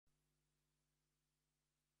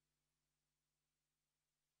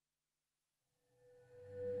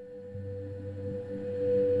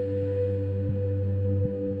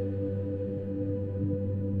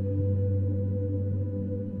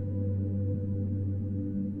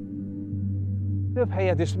Több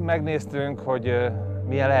helyet is megnéztünk, hogy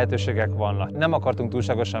milyen lehetőségek vannak. Nem akartunk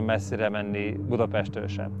túlságosan messzire menni Budapesttől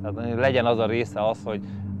sem. Tehát legyen az a része az, hogy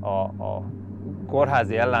a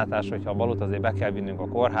kórházi ellátás, hogyha a Balut azért be kell vinnünk a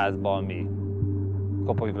kórházba, ami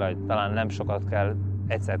kopogjuk le, hogy talán nem sokat kell,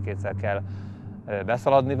 egyszer-kétszer kell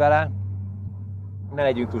beszaladni vele, ne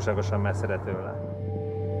legyünk túlságosan messzire tőle.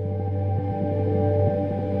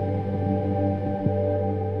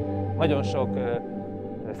 Nagyon sok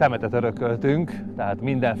szemetet örököltünk, tehát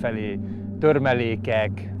mindenfelé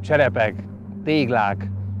törmelékek, cserepek, téglák,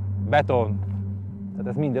 beton, tehát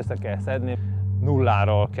ezt mind össze kell szedni.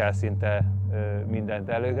 Nulláról kell szinte mindent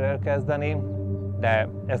előre kezdeni, de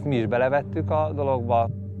ezt mi is belevettük a dologba.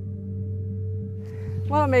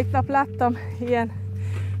 Valamelyik nap láttam ilyen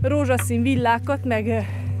rózsaszín villákat, meg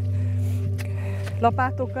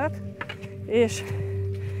lapátokat, és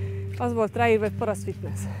az volt ráírva, hogy paraszt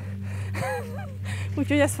fitness.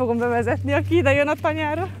 Úgyhogy ezt fogom bevezetni, aki ide jön a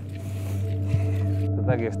tanyára. Az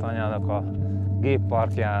egész tanyának a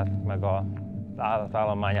gépparkját, meg az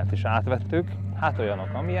állatállományát is átvettük. Hát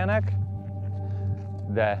olyanok, amilyenek,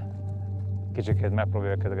 de kicsikét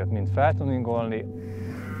megpróbáljuk ezeket mind feltuningolni.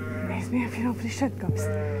 Nézd, milyen finom frisset kapsz.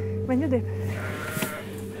 Menj odébb.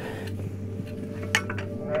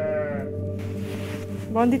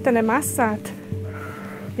 Bandi, te nem mász át?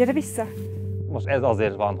 Gyere vissza. Most ez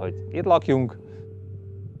azért van, hogy itt lakjunk.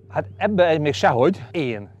 Hát ebben még sehogy.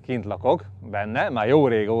 Én kint lakok benne, már jó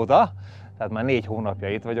régóta. Tehát már 4 hónapja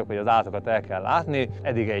itt vagyok, hogy az állatokat el kell látni.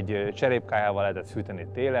 Eddig egy cserépkájával lehetett fűteni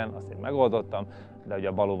télen, azt én megoldottam, de ugye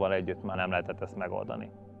a Baluval együtt már nem lehetett ezt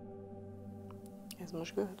megoldani. Ez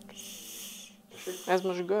most görcs. Ez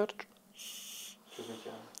most görcs.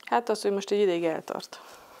 Hát az, hogy most egy ideig eltart.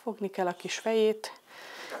 Fogni kell a kis fejét,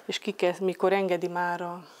 és mikor engedi már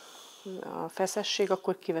a feszesség,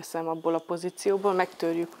 akkor kiveszem abból a pozícióból,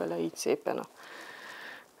 megtörjük vele így szépen a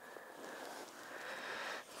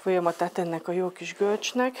folyamatát ennek a jó kis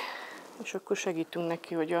görcsnek, és akkor segítünk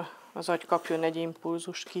neki, hogy az agy kapjon egy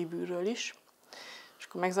impulzust kívülről is, és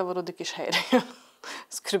akkor megzavarodik és helyre jön.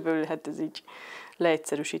 Ez körülbelül lehet ez így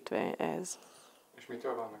leegyszerűsítve ez. És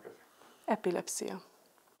mitől vannak ezek? Epilepszia.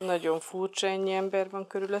 Nagyon furcsa, ennyi ember van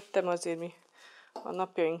körülöttem, azért mi a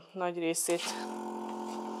napjaink nagy részét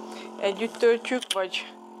együtt töltjük,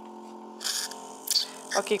 vagy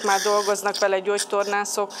akik már dolgoznak vele,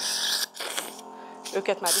 gyógytornászok,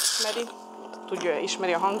 őket már ismeri, tudja,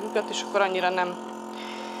 ismeri a hangjukat, és akkor annyira nem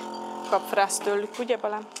kap frász tőlük, ugye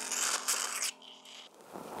Balám?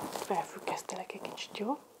 Felfüggesztelek egy kicsit,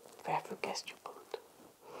 jó? Felfüggesztjük Balut.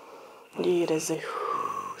 Hogy érezze,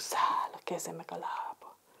 hogy száll a keze meg a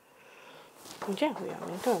lába. Ugye? Olyan,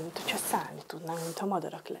 mint hogyha szállni tudnánk, mintha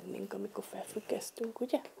madarak lennénk, amikor felfüggesztünk,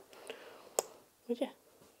 ugye? Ugye?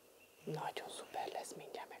 Nagyon szuper lesz,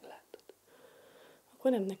 mindjárt meglátod.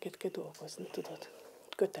 Akkor nem neked kell dolgozni, tudod?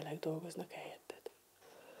 Kötelek dolgoznak helyetted.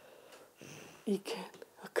 Igen,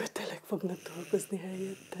 a kötelek fognak dolgozni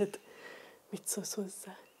helyetted. Mit szólsz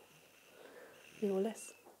hozzá? Jó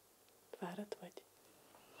lesz? Fáradt vagy?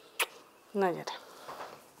 Na gyere.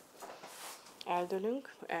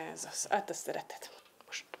 Eldőlünk. Ez az. Hát azt szereted.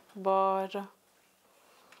 Most balra.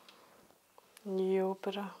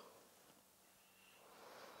 Jobbra.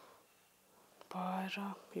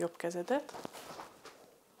 Balra. Jobb kezedet.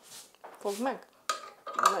 Fogd meg.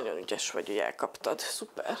 Nagyon ügyes vagy, hogy elkaptad.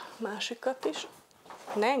 Szuper. Másikat is.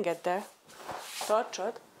 Ne engedd el.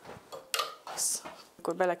 Tartsad.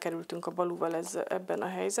 Akkor belekerültünk a Baluval ebben a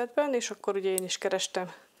helyzetben, és akkor ugye én is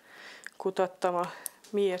kerestem, kutattam a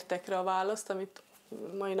miértekre a választ, amit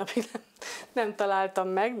mai napig nem találtam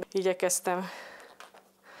meg. Igyekeztem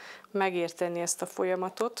megérteni ezt a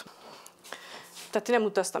folyamatot. Tehát én nem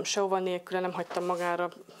utaztam sehova nélküle, nem hagytam magára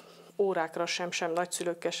órákra sem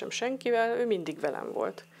nagyszülőkkel, sem senkivel, ő mindig velem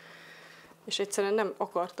volt. És egyszerűen nem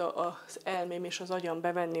akarta az elmém és az agyam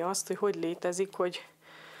bevenni azt, hogy létezik, hogy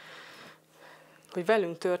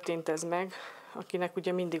velünk történt ez meg, akinek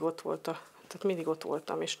ugye mindig ott volt tehát mindig ott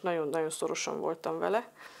voltam, és nagyon-nagyon szorosan voltam vele.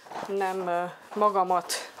 Nem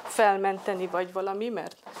magamat felmenteni vagy valami,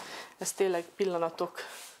 mert ez tényleg pillanatok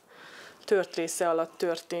tört része alatt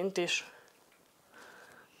történt, és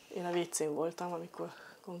én a WC-n voltam, amikor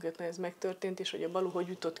konkrétan ez megtörtént, és hogy a Balu hogy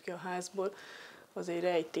jutott ki a házból, az egy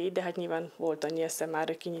rejtély, de hát nyilván volt annyi eszem már,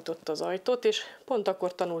 hogy kinyitotta az ajtót, és pont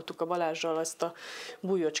akkor tanultuk a Balázssal azt a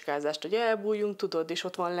bújocskázást, hogy elbújjunk, tudod, és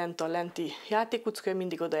ott van lent a lenti játékucka,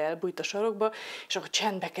 mindig oda elbújt a sarokba, és akkor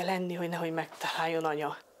csendbe kell lenni, hogy nehogy megtaláljon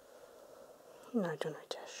anya. Nagyon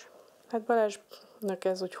ügyes. Hát Balázsnak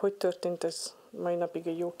ez, hogy történt, ez mai napig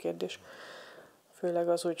egy jó kérdés. Főleg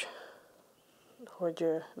az, hogy hogy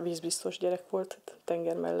vízbiztos gyerek volt,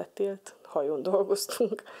 tenger mellett élt, hajón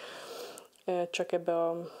dolgoztunk. Csak ebbe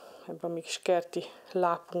a mi kis kerti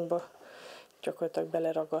lápunkba gyakorlatilag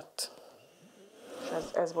beleragadt.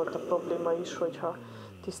 És ez volt a probléma is, hogyha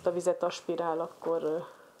tiszta vizet aspirál,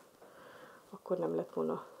 akkor nem lett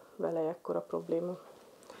volna vele ekkora probléma.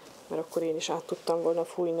 Mert akkor én is át tudtam volna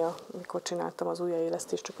fújni, amikor csináltam az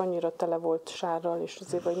ujjaélesztést, csak annyira tele volt sárral, és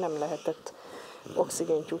azért, hogy nem lehetett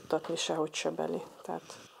oxigént juttatni sehogy se belé.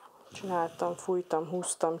 Tehát csináltam, fújtam,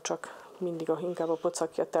 húztam, csak mindig inkább a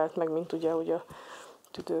pocakja telt meg, mint ugye, hogy a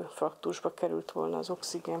tüdőfraktusba került volna az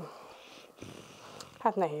oxigén.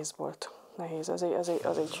 Hát nehéz volt. Nehéz,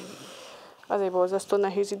 az egy borzasztó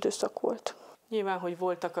nehéz időszak volt. Nyilván, hogy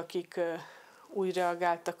voltak, akik úgy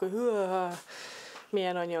reagáltak, hogy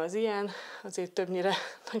milyen anya az ilyen, azért többnyire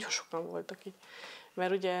nagyon sokan voltak így.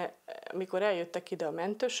 Mert ugye, amikor eljöttek ide a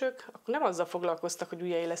mentősök, akkor nem azzal foglalkoztak, hogy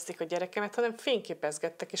újjáéleszték a gyerekemet, hanem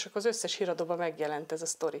fényképezgettek, és akkor az összes híradóban megjelent ez a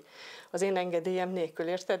sztori. Az én engedélyem nélkül,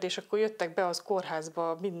 érted? És akkor jöttek be az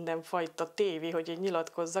kórházba mindenfajta tévé, hogy én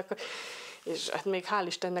nyilatkozzak. És hát még hál'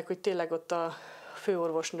 Istennek, hogy tényleg ott a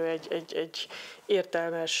főorvosnő egy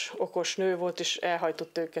értelmes, okos nő volt, és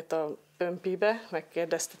elhajtott őket a pömpibe,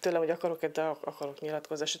 megkérdezte tőlem, hogy akarok-e, de akarok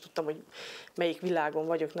nyilatkozni. És tudtam, hogy melyik világon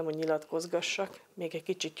vagyok, nem, hogy nyilatkozgassak. Még egy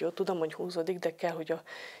kicsit jó, tudom, hogy húzódik, de kell, hogy a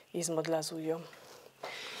izmod lazuljon.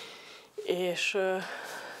 És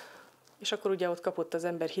akkor ugye ott kapott az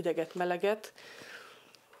ember hideget, meleget,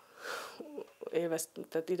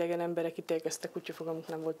 tehát idegen emberek ítélkeztek, úgyhogy fogalmuk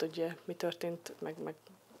nem volt, hogy mi történt, meg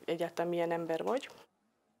egyáltalán milyen ember vagy.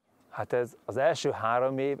 Hát ez az első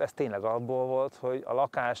 3 év, ez tényleg abból volt, hogy a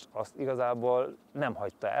lakást azt igazából nem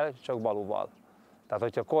hagyta el, csak Baluval. Tehát,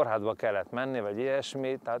 hogyha kórházba kellett menni, vagy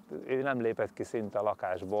ilyesmi, tehát ő nem lépett ki szinte a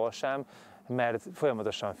lakásból sem, mert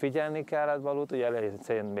folyamatosan figyelni kellett Balut, ugye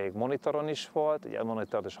először még monitoron is volt, ugye a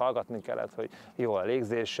monitort is hallgatni kellett, hogy jó a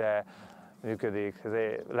légzése, működik,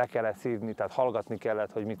 le kellett szívni, tehát hallgatni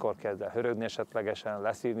kellett, hogy mikor kezd el hörögni esetlegesen,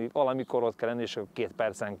 leszívni, valamikor ott kell lenni, és 2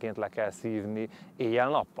 percenként le kell szívni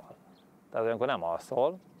éjjel-nappal. Tehát olyankor nem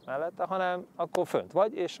alszol mellette, hanem akkor fönt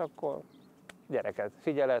vagy, és akkor gyereket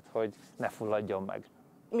figyeled, hogy ne fulladjon meg.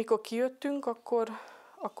 Mikor kijöttünk,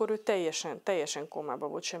 akkor ő teljesen kómában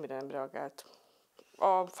volt, semmire nem reagált.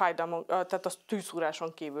 A fájdalmon, tehát a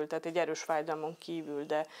tűzszúráson kívül, tehát egy erős fájdalmon kívül,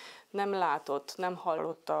 de nem látott, nem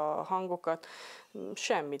hallott a hangokat,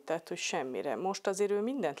 semmit, tehát hogy semmire. Most azért ő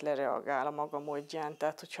mindent lereagál a maga módján,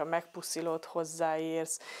 tehát hogyha megpuszilod,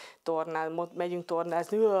 hozzáérsz, megyünk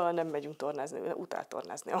tornázni, nem megyünk tornázni, utál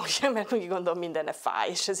tornázni, mert úgy gondolom mindenne fáj,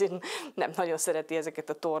 és ezért nem nagyon szereti ezeket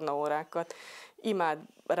a tornaórákat. Imád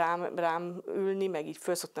rám ülni, meg így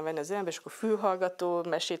föl szoktam venni az ember, és akkor fülhallgató,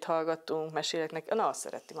 mesét hallgatunk, mesélek neki, na azt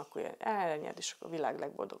szeretem, akkor elnyed, és akkor a világ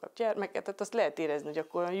legboldogabb gyermeket, tehát azt lehet érezni, hogy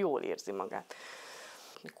akkor olyan jól érzi magát.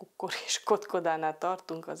 Kukkor és kotkodánál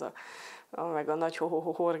tartunk, meg a nagy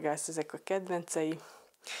horgász, ezek a kedvencei,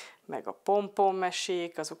 meg a pompon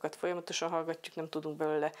mesék, azokat folyamatosan hallgatjuk, nem tudunk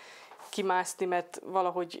belőle kimászni, mert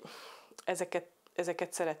valahogy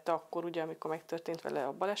ezeket szerette akkor, ugye, amikor megtörtént vele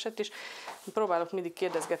a baleset is. Próbálok, mindig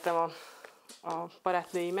kérdezgetem a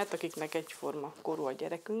barátnőimet, akiknek egyforma korú a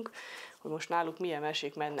gyerekünk, hogy most náluk milyen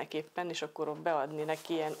mesék mennek éppen, és akkor beadni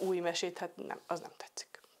neki ilyen új mesét, hát nem, az nem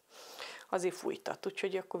tetszik. Azért fújtat,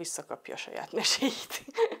 úgyhogy akkor visszakapja a saját meséit.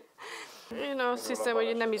 Én azt hiszem, hogy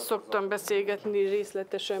én nem is szoktam beszélgetni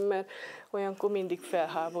részletesen, mert olyankor mindig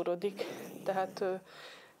felháborodik. Tehát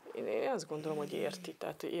én azt gondolom, hogy érti,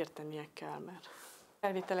 tehát értenie kell, mert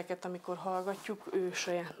felvételeket, amikor hallgatjuk ő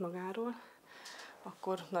saját magáról,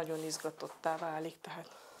 akkor nagyon izgatottá válik,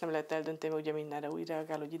 tehát nem lehet eldönteni, hogy ugye mindenre úgy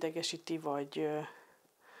reagál, hogy idegesíti,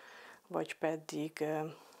 vagy pedig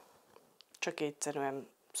csak egyszerűen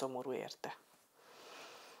szomorú érte.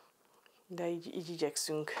 De így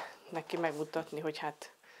igyekszünk neki megmutatni, hogy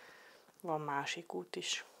hát van másik út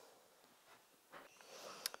is.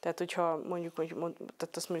 Tehát, hogyha mondjuk,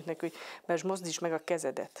 tehát azt mondjuk neki, hogy mert mozdítsd meg a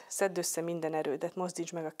kezedet, szedd össze minden erődet,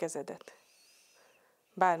 mozdítsd meg a kezedet.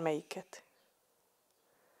 Bármelyiket.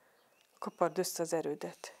 Kapard össze az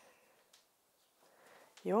erődet.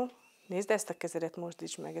 Jó? Nézd, ezt a kezedet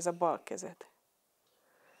mozdítsd meg, ez a bal kezed.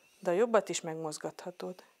 De a jobbat is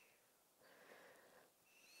megmozgathatod.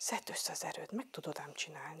 Szedd össze az erőd, meg tudod ám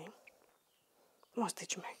csinálni.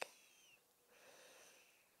 Mozdíts meg.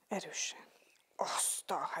 Erősen.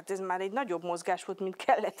 Hát ez már egy nagyobb mozgás volt, mint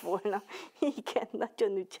kellett volna. Igen,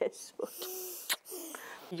 nagyon ügyes volt.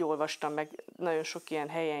 Így olvastam meg, nagyon sok ilyen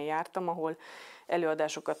helyen jártam, ahol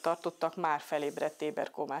előadásokat tartottak már felébredt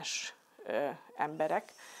éberkomás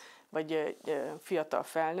emberek, vagy fiatal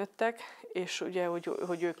felnőttek, és ugye,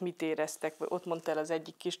 hogy ők mit éreztek, ott mondta el az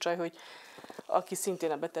egyik kis csaj, hogy aki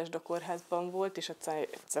szintén a Betesda kórházban volt, és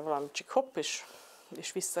egyszer valami csak hopp,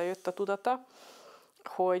 és visszajött a tudata,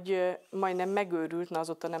 hogy majdnem megőrült, na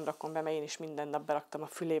azóta nem rakom be, mert én is minden nap beraktam a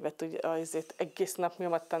fülébe, azért egész nap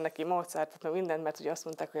nyomattam neki Mozartot, meg mindent, mert ugye azt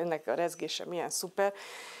mondták, hogy ennek a rezgése milyen szuper,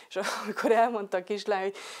 és amikor elmondta a kislány,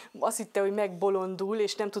 hogy azt hitte, hogy megbolondul,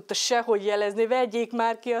 és nem tudta sehogy jelezni, vegyék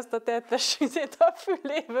már ki azt a tettes vizét a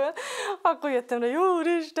füléből, akkor jöttem, hogy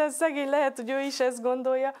úristen, szegény, lehet, hogy ő is ezt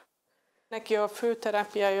gondolja. Neki a fő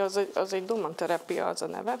terápiája az egy domanterápia, az a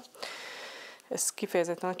neve. Ez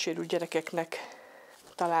kifejezetten a sérült gyerekeknek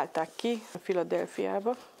találták ki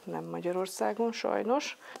Philadelphiába, nem Magyarországon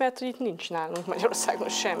sajnos, mert hogy itt nincs nálunk Magyarországon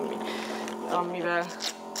semmi, ami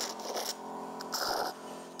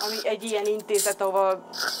egy ilyen intézet,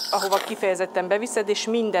 ahova kifejezetten beviszed, és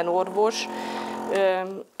minden orvos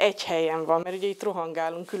egy helyen van, mert ugye itt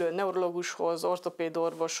rohangálunk külön neurológushoz,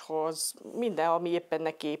 ortopédorvoshoz, minden, ami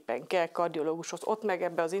éppen kell, kardiológushoz, ott meg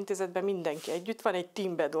ebbe az intézetben mindenki együtt van, egy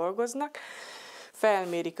teambe dolgoznak,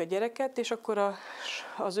 felmérik a gyereket, és akkor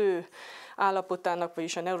az ő állapotának,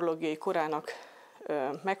 vagyis a neurológiai korának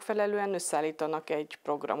megfelelően összeállítanak egy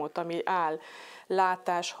programot, ami áll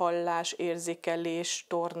látás, hallás, érzékelés,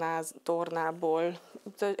 tornából.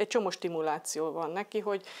 Egy csomó stimuláció van neki,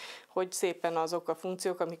 hogy szépen azok a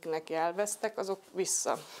funkciók, amik neki elvesztek, azok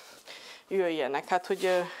vissza jöjjenek. Hát, hogy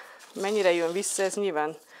mennyire jön vissza, ez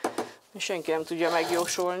nyilván senki nem tudja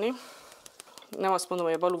megjósolni. Nem azt mondom,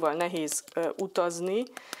 hogy a Baluval nehéz utazni,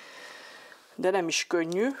 de nem is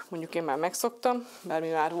könnyű, mondjuk én már megszoktam, bár mi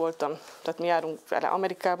már voltam, tehát mi járunk vele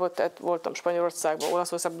Amerikába, tehát voltam Spanyolországban,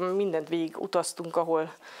 Olaszországban, mindent végig utaztunk,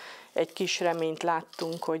 ahol egy kis reményt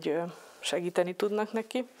láttunk, hogy segíteni tudnak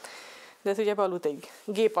neki. De hát ugye Balut egy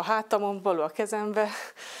gép a hátamon, Balu a kezembe,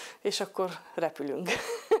 és akkor repülünk.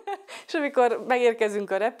 És amikor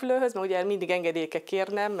megérkezünk a repülőhöz, mert ugye mindig engedélyt kell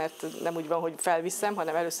kérnem, mert nem úgy van, hogy felviszem,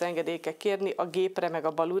 hanem először engedélyt kell kérni a gépre, meg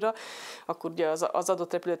a Balura, akkor ugye az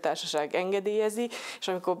adott repülőtársaság engedélyezi, és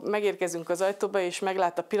amikor megérkezünk az ajtóba, és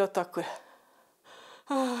meglát a pilota, akkor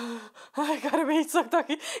kb. Így szoktak,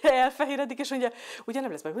 elfehéredik, és mondja, ugye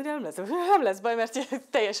nem lesz baj, nem lesz baj, mert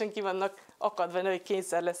teljesen ki vannak akadva, hogy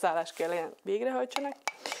kényszerleszállás kell végrehajtsanak.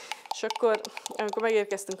 És akkor, amikor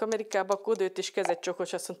megérkeztünk Amerikába, akkor odőtt és kezet csokos,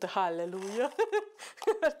 és azt mondta, halleluja,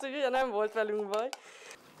 mert ugye nem volt velünk baj.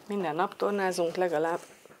 Minden nap tornázunk legalább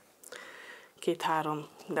 2-3,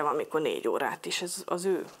 de van amikor 4 órát is. Ez az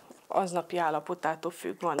ő aznapi állapotától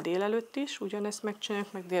függ, van délelőtt is, ugyanezt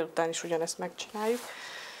megcsináljuk, meg délután is ugyanezt megcsináljuk.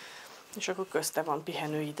 És akkor közte van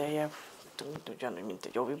pihenő ideje, ugyanúgy, mint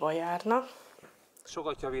egy oviba járna.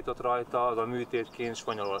 Sokat javított rajta az a műtétként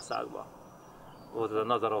Spanyolországban. Volt az a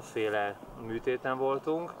Nazarov-féle műtéten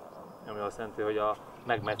voltunk, ami azt jelenti, hogy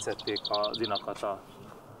megmetszették az inakat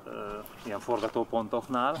ilyen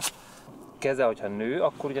forgatópontoknál. Keze, hogyha nő,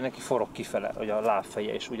 akkor ugye neki forog kifele, ugye a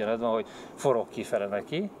lábfeje is ugyanez van, hogy forog kifele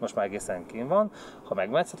neki, most már egészen kín van, ha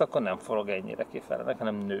megmetszett, akkor nem forog ennyire kifele neki,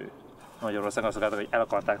 hanem nő. Magyarországon azt akarták, hogy el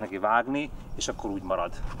akarták neki vágni, és akkor úgy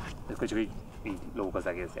marad. Akkor csak így lóg az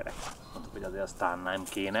egész gyerek. Mondtuk, hogy azért aztán nem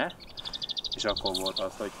kéne, és akkor volt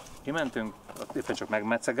az, hogy kimentünk, éppen csak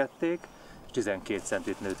megmetszegették, és 12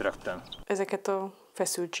 centit nőtt rögtön. Ezeket a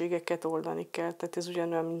feszültségeket oldani kell, tehát ez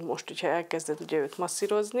ugyanolyan, mint most, hogyha elkezded ugye őt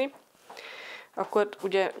masszírozni, akkor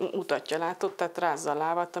ugye mutatja, látod, tehát rázza a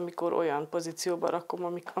lábat, amikor olyan pozícióba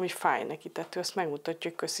rakom, ami fáj neki, tehát ő azt megmutatja,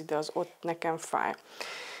 hogy köszi, de az ott nekem fáj.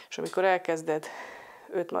 És amikor elkezded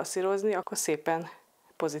őt masszírozni, akkor szépen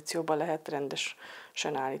pozícióba lehet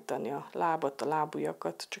rendesen állítani a lábat, a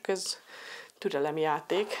lábujjakat, csak ez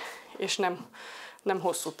türelemjáték, és nem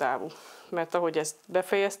hosszú távú. Mert ahogy ezt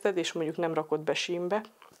befejezted, és mondjuk nem rakod be sínbe,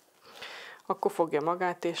 akkor fogja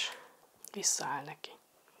magát, és visszaáll neki.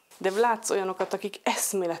 De látsz olyanokat, akik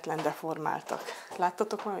eszméletlen deformáltak.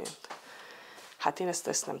 Láttatok már olyat? Hát én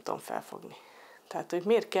ezt nem tudom felfogni. Tehát, hogy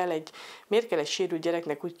miért kell egy sérült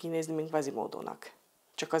gyereknek úgy kinézni, mint Quasimodo-nak?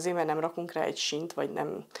 Csak azért, mert nem rakunk rá egy sínt, vagy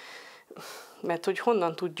nem... Mert hogy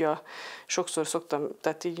honnan tudja, sokszor szoktam,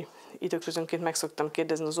 tehát így időközönként meg szoktam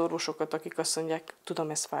kérdezni az orvosokat, akik azt mondják, tudom,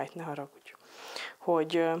 ez fájt, ne haragudj.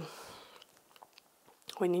 Hogy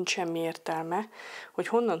nincs semmi értelme, hogy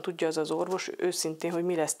honnan tudja az orvos őszintén, hogy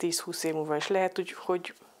mi lesz 10-20 év múlva, és lehet,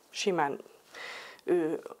 hogy simán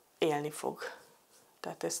ő élni fog.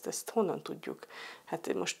 Tehát ezt honnan tudjuk?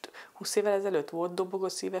 Hát most 20 évvel ezelőtt volt dobogó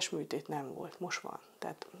szíves műtét, nem volt, most van.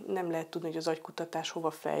 Tehát nem lehet tudni, hogy az agykutatás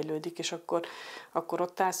hova fejlődik, és akkor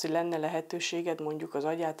ott állsz, hogy lenne lehetőséged mondjuk az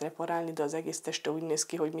agyát reparálni, de az egész teste úgy néz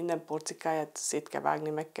ki, hogy minden porcikáját szét kell vágni,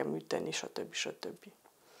 meg kell műteni, stb.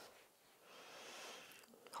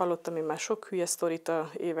 hallottam én már sok hülye sztorit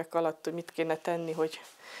a évek alatt, hogy mit kéne tenni, hogy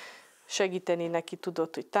segíteni neki,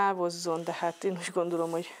 tudod, hogy távozzon, de hát én úgy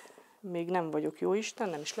gondolom, hogy még nem vagyok jóisten,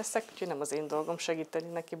 nem is leszek, úgyhogy nem az én dolgom segíteni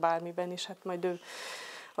neki bármiben is, hát majd ő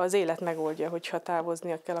az élet megoldja, hogyha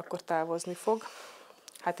távoznia kell, akkor távozni fog.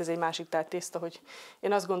 Hát ez egy másik tál tészta, hogy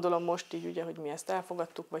én azt gondolom most így, ugye, hogy mi ezt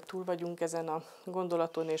elfogadtuk, vagy túl vagyunk ezen a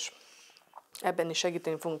gondolaton, és ebben is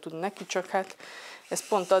segíteni fogunk tudni neki, csak hát ez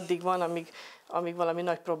pont addig van, amíg valami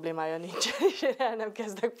nagy problémája nincs, és én el nem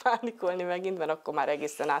kezdek pánikolni megint, mert akkor már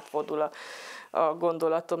egészen átfordul a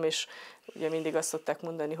gondolatom, és ugye mindig azt szokták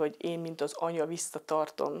mondani, hogy én, mint az anya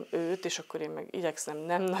visszatartom őt, és akkor én meg igyekszem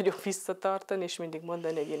nem nagyon visszatartani, és mindig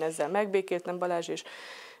mondani, hogy én ezzel megbékéltem, Balázs,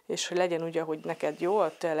 és hogy legyen úgy, ahogy neked jó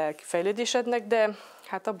a te lelki fejlődésednek, de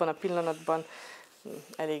hát abban a pillanatban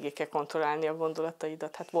eléggé kell kontrollálni a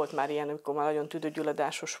gondolataidat. Hát volt már ilyen, amikor már nagyon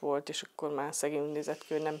tüdőgyulladásos volt, és akkor már szegény úgy nézett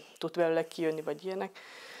ki, hogy nem tud belőle kijönni, vagy ilyenek.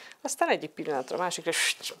 Aztán egyik pillanatra a másikra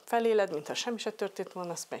feléled, mintha semmi se történt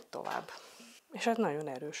volna, azt megy tovább. És hát nagyon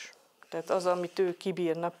erős. Tehát az, amit ő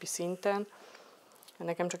kibír napi szinten,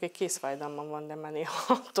 nekem csak egy készfájdalmam van, de már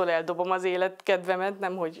néha attól eldobom az életkedvemet,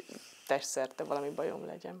 nem hogy testszerte valami bajom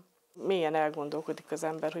legyen. Mélyen elgondolkodik az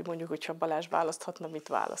ember, hogy mondjuk, hogyha Balázs választhatna, mit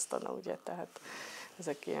választana, ugye? Tehát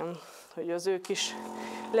ezek ilyen, hogy az ő kis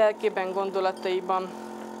lelkében, gondolataiban,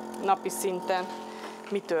 napi szinten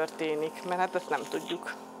mi történik, mert hát ezt nem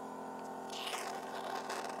tudjuk.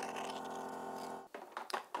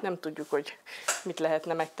 Nem tudjuk, hogy mit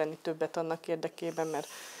lehetne megtenni többet annak érdekében, mert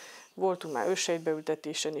voltunk már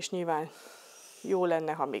őssejtbeültetésen, és nyilván jó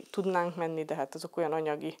lenne, ha még tudnánk menni, de hát azok olyan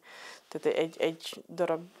anyagi, tehát egy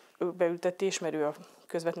darab beültetés, mert ő a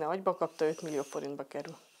közvetlen agyba kapta, 5 millió forintba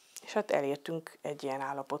kerül. És hát elértünk egy ilyen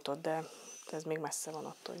állapotot, de ez még messze van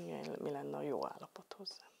attól, hogy mi lenne a jó állapot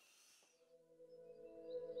hozzá.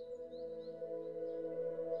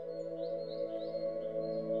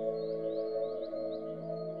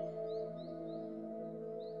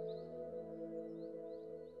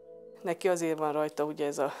 Neki azért van rajta ugye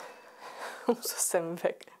ez a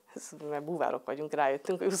úszószemüveg, mert búvárok vagyunk,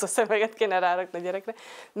 rájöttünk, hogy úszószemüveget kéne rárakni a gyerekre,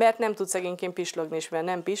 mert nem tud szegényként pislogni, és mivel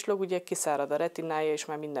nem pislog, ugye kiszárad a retinája, és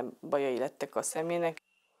már minden bajai lettek a szemének.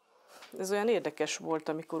 Ez olyan érdekes volt,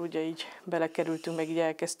 amikor ugye így belekerültünk, meg így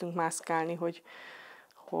elkezdtünk mászkálni,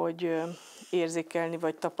 hogy érzékelni,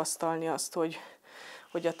 vagy tapasztalni azt,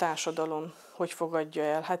 hogy a társadalom hogy fogadja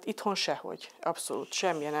el. Hát itthon sehogy, abszolút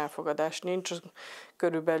semmilyen elfogadás nincs,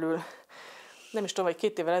 körülbelül nem is tudom, hogy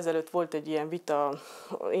 2 évvel ezelőtt volt egy ilyen vita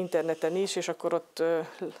interneten is, és akkor ott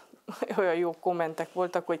olyan jó kommentek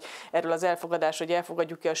voltak, hogy erről az elfogadás, hogy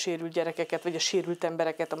elfogadjuk-e a sérült gyerekeket, vagy a sérült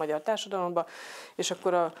embereket a magyar társadalomba, és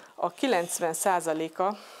akkor a 90%-a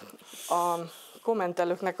a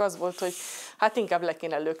kommentelőknek az volt, hogy hát inkább le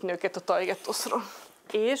kéne lökni őket a tajgetoszról.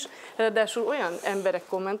 És ráadásul olyan emberek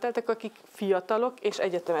kommenteltek, akik fiatalok, és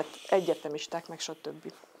egyetemisták, meg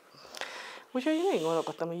stb. Úgyhogy én így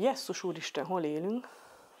gondolkodtam, hogy jesszus úristen, hol élünk?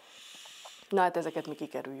 Na hát ezeket mi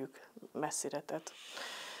kikerüljük messzire. Tehát.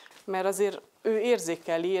 Mert azért ő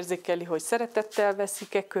érzékeli, hogy szeretettel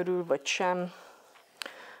veszik-e körül, vagy sem.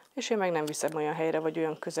 És én meg nem viszem olyan helyre, vagy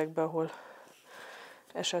olyan közegbe, ahol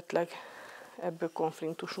esetleg ebből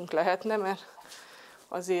konfliktusunk lehetne, mert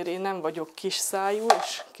azért én nem vagyok kis szájú,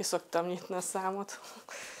 és ki szoktam nyitni a számot,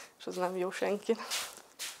 és az nem jó senki.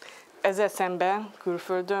 Ezzel szemben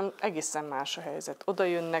külföldön egészen más a helyzet. Oda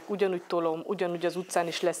jönnek, ugyanúgy tolom, ugyanúgy az utcán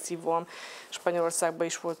is leszívom. Spanyolországban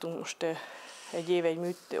is voltunk most egy éve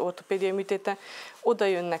egy ortopédiai műtéten. Oda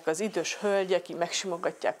jönnek az idős hölgyek, ki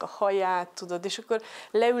megsimogatják a haját, tudod, és akkor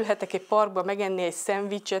leülhetek egy parkba megenni egy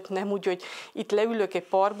szendvicset, nem úgy, hogy itt leülök egy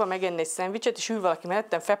parkba megenni egy szendvicset, és ül valaki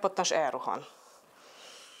mellettem, felpattan, és elrohan.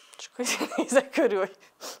 És akkor nézek körül, hogy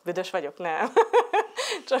büdös vagyok, nem.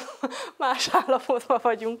 Csak más állapotban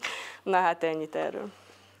vagyunk. Na hát ennyit erről.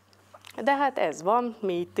 De hát ez van,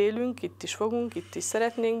 mi itt élünk, itt is fogunk, itt is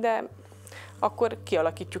szeretnénk, de akkor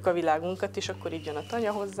kialakítjuk a világunkat, és akkor így jön a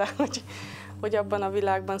tanya hozzá, hogy abban a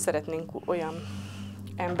világban szeretnénk olyan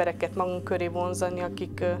embereket magunk köré vonzani,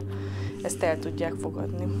 akik ezt el tudják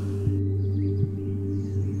fogadni.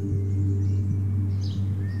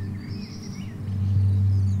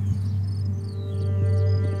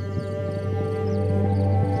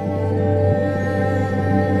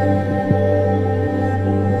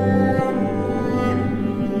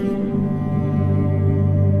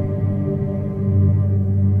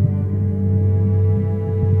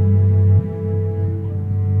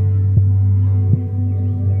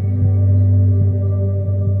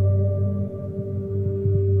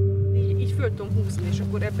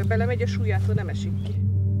 Belemegy a súlyától, nem esik ki.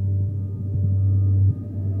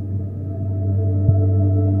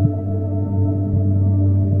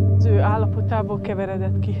 igazából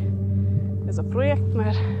keveredett ki ez a projekt,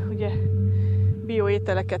 mert ugye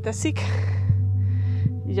bioételeket eszik,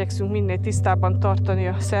 igyekszünk minél tisztában tartani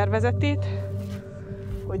a szervezetét,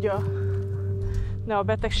 hogy ne a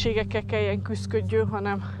betegségekkel kelljen küszködjön,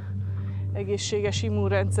 hanem egészséges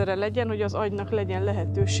immunrendszere legyen, hogy az agynak legyen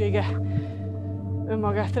lehetősége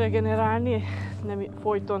önmagát regenerálni, nem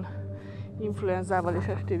folyton influenzával és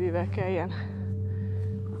STV-vel kelljen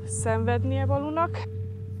szenvednie Balunak.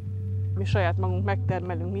 Mi saját magunk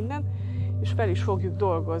megtermelünk mindent, és fel is fogjuk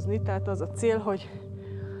dolgozni, tehát az a cél, hogy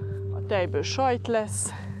a tejből sajt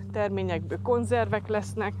lesz, terményekből konzervek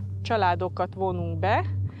lesznek, családokat vonunk be,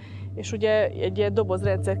 és ugye egy ilyen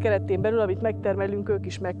dobozrendszer keretén belül, amit megtermelünk, ők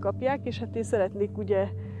is megkapják, és hát én szeretnék ugye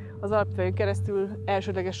az alapítványon keresztül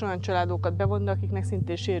elsődleges olyan családokat bevonni, akiknek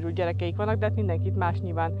szintén sérült gyerekeik vannak, de hát mindenkit más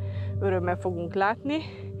nyilván örömmel fogunk látni.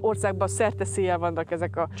 Országban szerte-széjjel vannak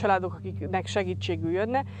ezek a családok, akiknek segítségül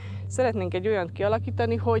jönne. Szeretnénk egy olyant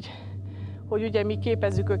kialakítani, hogy ugye mi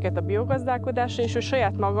képezzük őket a biogazdálkodásra, és ő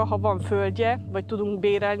saját maga, ha van földje, vagy tudunk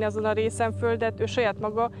bérelni azon a részen földet, ő saját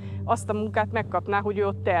maga azt a munkát megkapná, hogy ő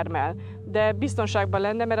ott termel. De biztonságban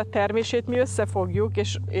lenne, mert a termését mi összefogjuk,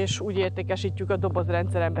 és úgy értékesítjük a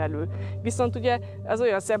dobozrendszeren belül. Viszont ugye az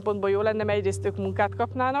olyan szempontból jó lenne, mert egyrészt ők munkát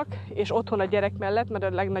kapnának, és otthon a gyerek mellett, mert a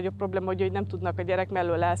legnagyobb probléma, hogy nem tudnak a gyerek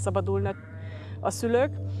mellől elszabadulni a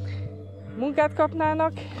szülők, munkát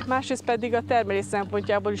kapnának, másrészt pedig a termelés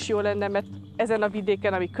szempontjából is jó lenne, mert ezen a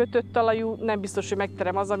vidéken, ami kötött talajú, nem biztos, hogy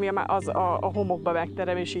megterem az, ami a homokba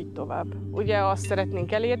megterem, és így tovább. Ugye azt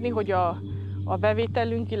szeretnénk elérni, hogy a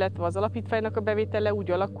bevételünk, illetve az alapítványnak a bevétele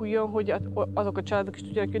úgy alakuljon, hogy azok a családok is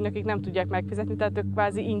tudjanak jönni, akik nem tudják megfizetni, tehát ők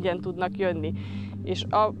kvázi ingyen tudnak jönni. És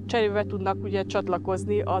a cserébe tudnak ugye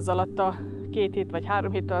csatlakozni az alatt a 2 hét vagy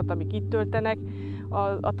 3 hét alatt, amik itt töltenek,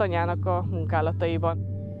 a tanyának a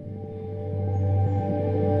munkálataiban.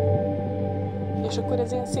 És akkor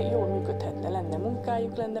ez ilyen szép, jól működhetne, lenne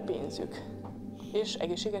munkájuk, lenne pénzük, és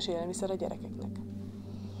egészséges élelmiszer a gyerekeknek.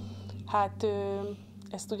 Hát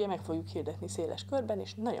ezt ugye meg fogjuk hirdetni széles körben,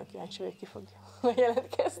 és nagyon kíváncsi vagyok, ki fog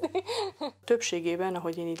jelentkezni. Többségében,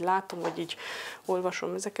 ahogy én így látom, vagy így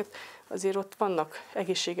olvasom ezeket, azért ott vannak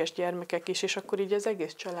egészséges gyermekek is, és akkor így az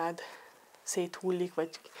egész család széthullik, vagy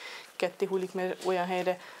ketté hullik, mert olyan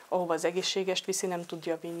helyre, ahova az egészségest viszi, nem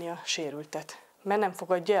tudja vinni a sérültet. Mert nem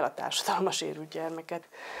fogadja el a társadalom a sérült gyermeket.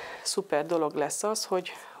 Szuper dolog lesz az,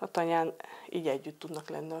 hogy a tanyán így együtt tudnak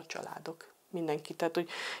lenni a családok. Mindenki. Tehát, hogy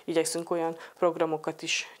igyekszünk olyan programokat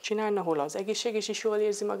is csinálni, ahol az egészséges is jól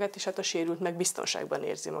érzi magát, és hát a sérült meg biztonságban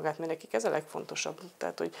érzi magát, mert nekik ez a legfontosabb.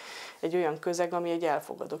 Tehát, hogy egy olyan közeg, ami egy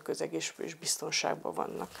elfogadó közeg, és biztonságban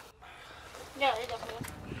vannak. Ja,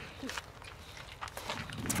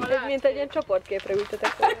 ez mint egy ilyen csoportképre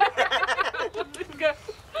ültetek.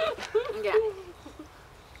 Igen.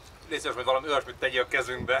 Légy szíves, hogy valami olyasmit tegyél a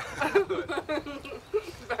kezünkbe.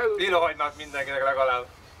 Pirohagynak mindenkinek legalább.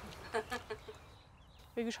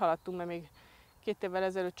 Végülis haladtunk, mert még 2 évvel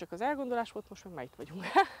ezelőtt csak az elgondolás volt, most meg már itt vagyunk.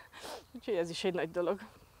 Úgyhogy ez is egy nagy dolog.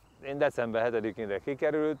 Én december 7-én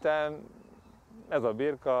kikerültem, ez a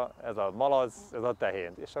birka, ez a malac, ez a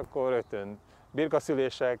tehén. És akkor rögtön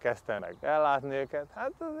birkaszüléssel kezdtem meg ellátni őket.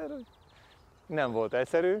 Hát azért nem volt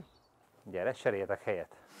egyszerű. Gyere, cseréljetek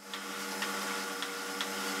helyet.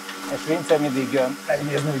 És Vince mindig jön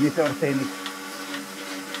megnézni, hogy mi történik.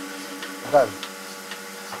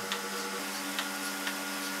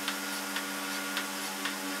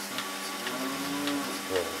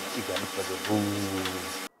 Igen, itt vagyok.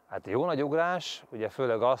 Hát jó nagy ugrás, ugye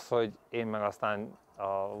főleg az, hogy én meg aztán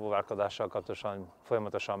a búvárkodással kapcsolatosan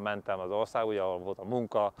folyamatosan mentem az ország, ugye ahol volt a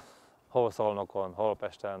munka, hol Szolnokon, hol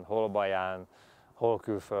Pesten, hol Baján, hol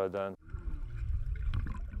külföldön.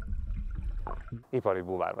 Ipari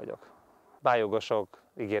búvár vagyok. Bájogosok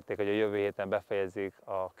ígérték, hogy a jövő héten befejezik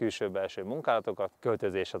a külső-belső munkálatokat,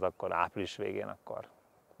 költözés az akkor április végén akkor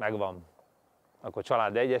megvan. Akkor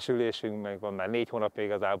család egyesülésünk megvan, mert 4 hónapig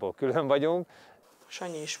igazából külön vagyunk.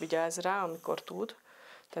 Sanyi is vigyáz rá, amikor tud.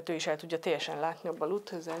 Tehát ő is el tudja teljesen látni a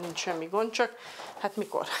Balut, ezzel nincs semmi gond, csak hát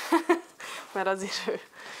mikor? Mert azért ő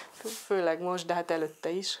főleg most, de hát előtte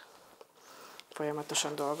is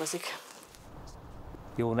folyamatosan dolgozik.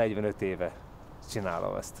 Jó 45 éve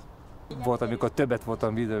csinálom ezt. Volt, amikor többet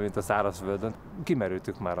voltam vízben, mint a szárazföldön.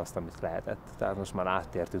 Kimerültük már azt, amit lehetett. Tehát most már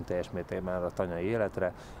áttértünk teljes mértékben a tanyai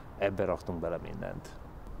életre, ebbe raktunk bele mindent.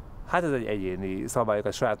 Hát ez egy egyéni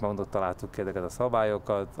szabályokat, saját magunkon találtuk ki ezeket a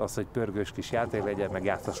szabályokat, az, hogy pörgős kis játék legyen, meg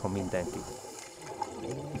játszasson mindenki.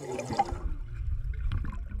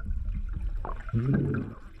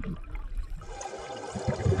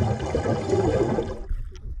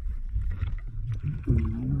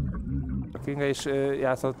 édesanyja is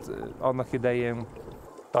játszott annak idején.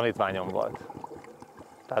 Tanítványom volt.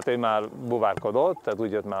 Tehát ő már buvárkodott, tehát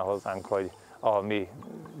úgy jött már hozzánk, hogy a mi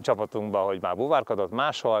csapatunkba, hogy már buvárkodott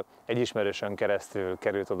máshol, egy ismerősön keresztül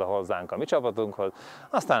került oda hozzánk a mi csapatunkhoz,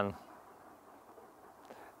 aztán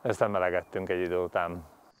összemelegettünk egy idő után.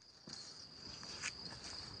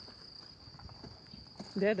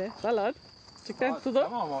 De, szalad. Csak nem tudod.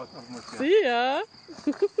 Szia!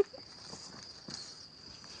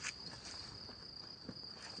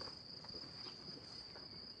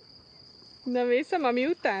 Nem vészem, ami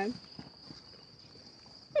után?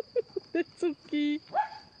 De cuki!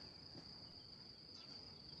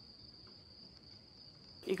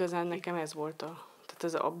 Igazán nekem ez volt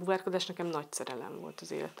tehát a buvárkodás nekem nagy szerelem volt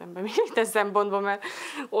az életemben. Minden szempontból, mert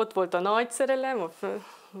ott volt a nagy szerelem,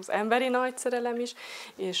 az emberi nagy szerelem is,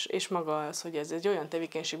 és maga az, hogy ez egy olyan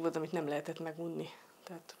tevékenység volt, amit nem lehetett megunni.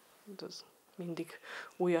 Tehát az mindig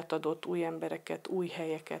újat adott, új embereket, új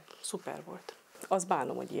helyeket, szuper volt. Azt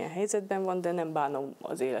bánom, hogy ilyen helyzetben van, de nem bánom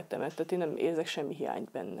az életemet, tehát én nem érzek semmi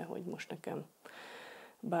hiányt benne, hogy most nekem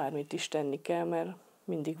bármit is tenni kell, mert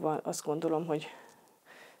mindig van, azt gondolom, hogy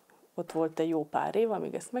ott volt egy jó pár év,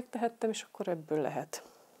 amíg ezt megtehettem, és akkor ebből lehet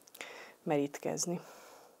merítkezni.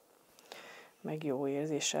 Meg jó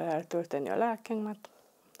érzéssel eltölteni a lelkemet,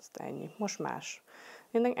 aztán ennyi. Most más.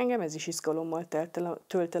 Engem ez is izgalommal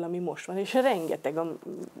tölt el, ami most van, és rengeteg a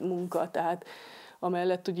munka, tehát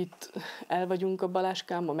amellett, hogy itt el vagyunk a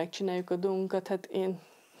Balázskámmal, megcsináljuk a dolgunkat, hát én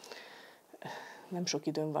nem sok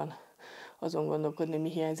időm van azon gondolkodni, mi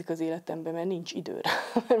hiányzik az életemben, mert nincs időre,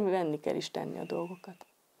 mert venni kell is tenni a dolgokat.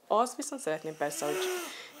 Azt viszont szeretném persze, hogy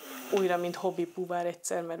újra, mint hobbi buvár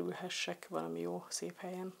egyszer merülhessek valami jó, szép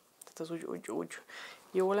helyen. Tehát az úgy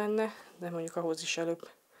jó lenne, de mondjuk ahhoz is előbb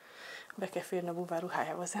be kell férni a buvár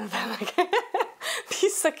ruhájába az embernek.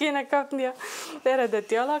 Vissza kéne kapni az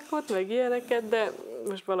eredeti alakot, meg ilyeneket, de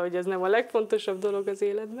most valahogy ez nem a legfontosabb dolog az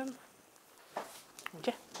életben.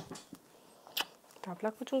 Ugye?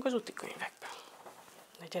 Táplálkozunk az úti könyvekben.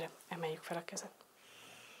 Na gyere, emeljük fel a kezet.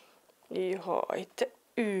 Jaj, te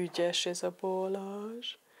ügyes ez a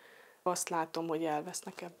Balázs. Azt látom, hogy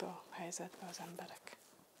elvesznek ebbe a helyzetbe az emberek.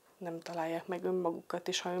 Nem találják meg önmagukat,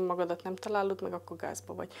 és ha önmagadat nem találod meg, akkor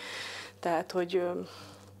gázba vagy. Tehát, hogy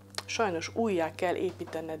sajnos újjá kell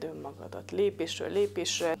építened önmagadat, lépésről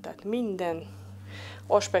lépésre, tehát minden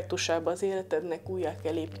aspektusában az életednek újjá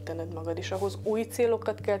kell építened magad, és ahhoz új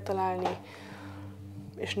célokat kell találni,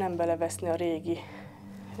 és nem beleveszni a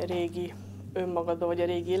régi önmagadba, vagy a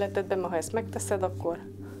régi életedben, mert ha ezt megteszed, akkor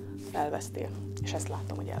elvesztél. És ezt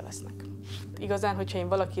látom, hogy elvesznek. Igazán, hogyha én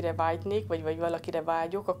valakire vágynék, vagy valakire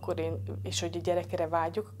vágyok, akkor és hogy a gyerekre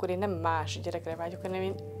vágyok, akkor én nem más gyerekre vágyok, hanem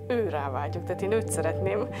én őrá vágyok. Tehát én őt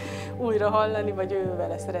szeretném újra hallani, vagy ő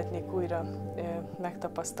vele szeretnék újra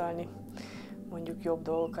megtapasztalni mondjuk jobb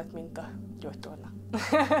dolgokat, mint a gyógytorna.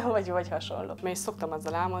 vagy hasonló. Mert szoktam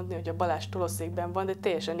azzal álmodni, hogy a Balázs tolószékben van, de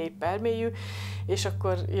teljesen épp elmélyű, és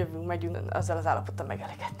akkor megyünk, azzal az állapottal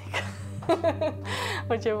megelégednék.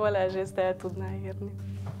 Hogyha Balázs ezt el tudná érni.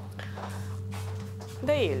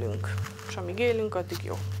 De élünk, és amíg élünk, addig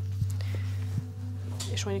jó.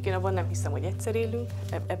 És mondjuk én abban nem hiszem, hogy egyszer élünk,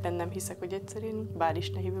 ebben nem hiszek, hogy egyszer élünk, bár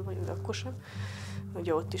istenhívő vagyok, akkor sem.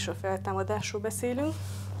 Ugye ott is a feltámadásról beszélünk.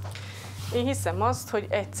 Én hiszem azt, hogy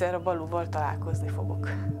egyszer a Baluval találkozni fogok.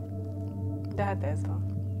 De hát ez van.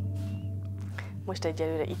 Most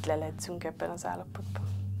egyelőre itt leledzünk ebben az állapotban.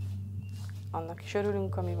 Annak is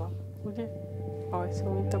örülünk, ami van, ugye?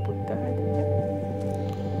 Alszom, mint a Buddha, ugye?